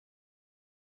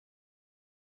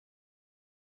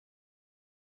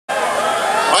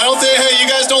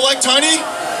don't like Tiny?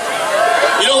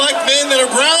 You don't like men that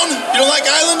are brown? You don't like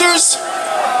Islanders?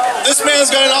 This man's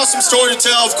got an awesome story to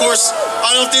tell, of course.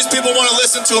 I don't know if these people want to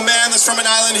listen to a man that's from an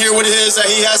island, hear what it is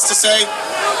that he has to say.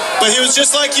 But he was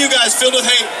just like you guys, filled with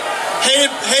hate.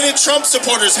 Hated Trump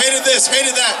supporters, hated this,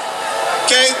 hated that.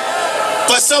 Okay?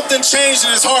 But something changed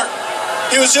in his heart.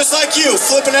 He was just like you,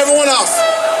 flipping everyone off.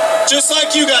 Just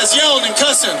like you guys, yelling and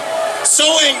cussing. So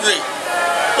angry.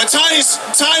 But Tiny's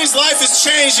life has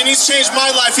changed, and he's changed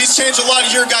my life. He's changed a lot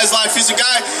of your guys' life. He's a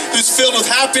guy who's filled with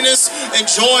happiness and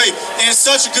joy, and is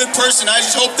such a good person. I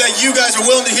just hope that you guys are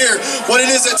willing to hear what it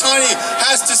is that Tiny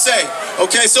has to say.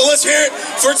 Okay, so let's hear it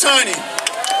for Tiny.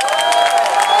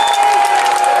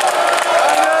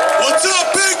 What's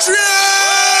up, Patriot?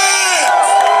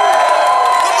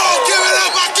 Come on, give it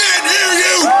up. I can't hear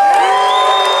you.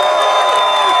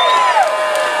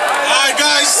 All right,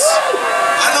 guys.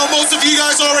 I know most of you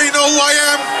guys already know who I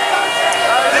am.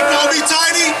 They call me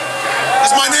Tiny,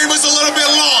 because my name is a little bit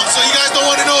long, so you guys don't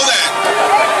want to know that.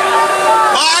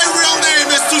 My real name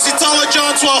is Toese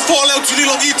John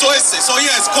Toese. So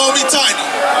yes, call me Tiny.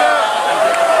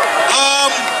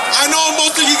 I know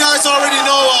most of you guys already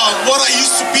know what I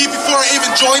used to be before I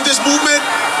even joined this movement.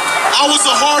 I was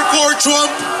a hardcore Trump,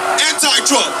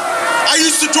 anti-Trump. I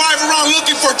used to drive around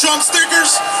looking for Trump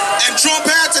stickers and Trump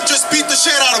hats and just beat the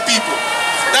shit out of people.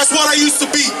 That's what I used to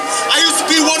be. I used to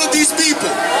be one of these people.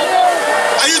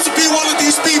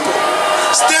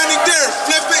 Standing there,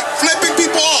 flipping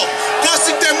people off,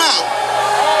 cussing them out.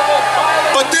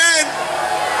 But then,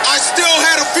 I still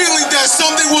had a feeling that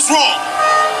something was wrong.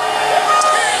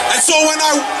 And so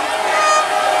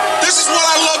this is what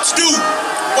I love to do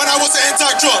when I was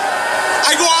anti-Trump.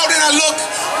 I go out and I look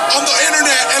on the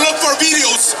internet and look for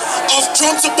videos of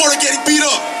Trump supporters getting beat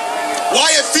up.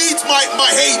 Why? It feeds my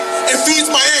hate, it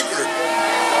feeds my anger.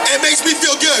 It makes me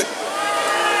feel good.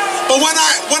 But when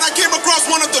I came across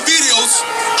one of the videos,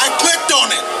 I clicked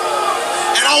on it.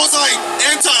 And I was like,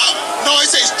 it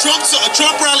says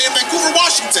Trump rally in Vancouver,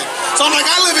 Washington. So I'm like,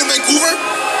 I live in Vancouver.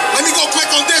 Let me go click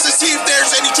on this and see if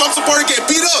there's any Trump supporter get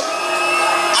beat up.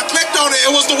 I clicked on it,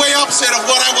 it was the way opposite of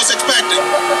what I was expecting.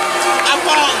 I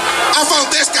found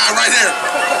this guy right here.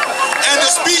 And the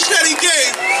speech that he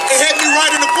gave, it hit me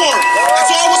right in the core. And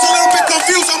so I was a little bit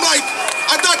confused. I'm like,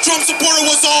 I thought Trump supporter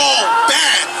was all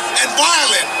bad and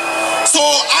violent. So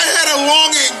I had a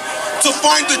longing to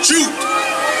find the truth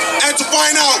and to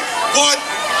find out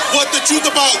what the truth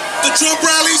about the Trump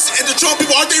rallies and the Trump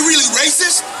people. Are they really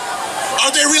racist? Are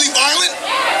they really violent?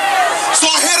 So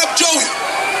I hit up Joey.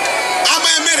 I'm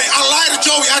gonna admit it, I lied to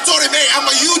Joey. I told him, hey, I'm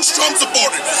a huge Trump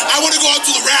supporter. I want to go out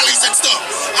to the rallies and stuff.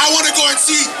 I want to go and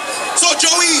see. So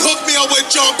Joey hooked me up with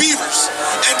John Beavers.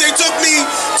 And they took me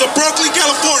to Berkeley,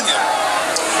 California.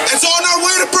 And so on our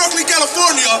way to Berkeley,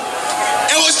 California,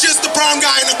 it was just the brown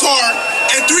guy in the car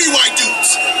and 3 white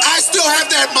dudes. I still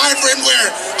have that mind frame where,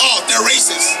 oh, they're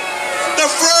racist. The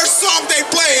first song they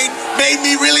played made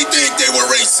me really think they were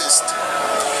racist.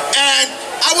 And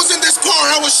I was in this car,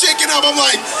 I was shaking up. I'm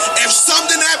like, if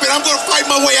something happened, I'm gonna fight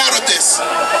my way out of this.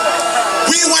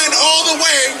 We went all the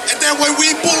way, and then when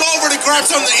we pulled over to grab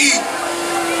something to eat,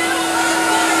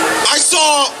 I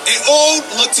saw an old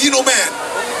Latino man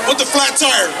with a flat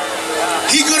tire.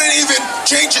 He couldn't even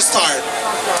change his tire.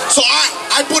 So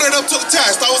I put it up to the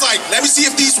test. I was like, let me see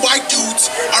if these white dudes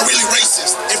are really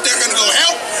racist. If they're gonna go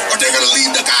help, or they're gonna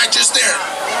leave the guy just there.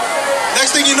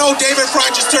 Next thing you know, David Fry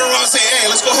just turned around and said, hey,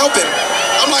 let's go help him.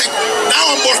 I'm like,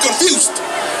 now I'm more confused.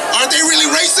 Are they really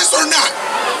racist or not?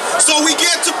 So we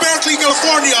get to Berkeley,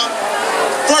 California.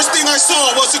 First thing I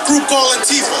saw was a group called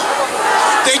Antifa.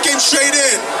 They came straight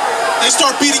in. They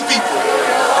start beating people.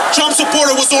 Trump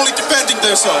supporter was only defending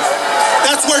themselves.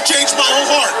 That's where it changed my whole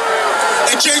heart.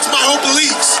 It changed my whole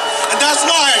beliefs. And that's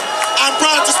why I'm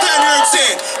proud to stand here and say,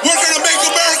 we're gonna make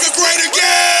America great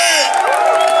again!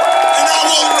 And I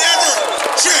will never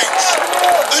change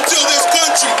until this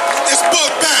country is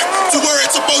put back to where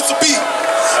it's supposed to be.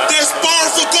 This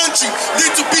powerful country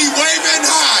needs to be waving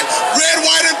high, red,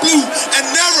 white, and blue, and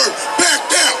never back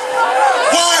down.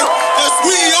 Why? Because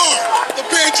we are the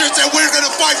Patriots and we're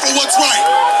gonna fight for what's right.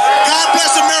 God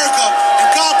bless America, and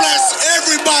God bless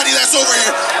everybody that's over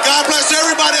here. God bless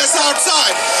everybody that's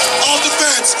outside of the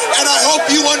fence, and I hope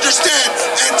you understand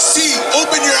and see,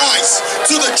 open your eyes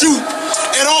to the truth.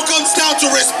 It all comes down to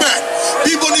respect.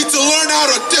 People need to learn how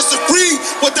to disagree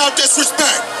without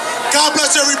disrespect. God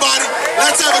bless everybody.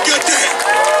 Let's have a good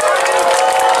day.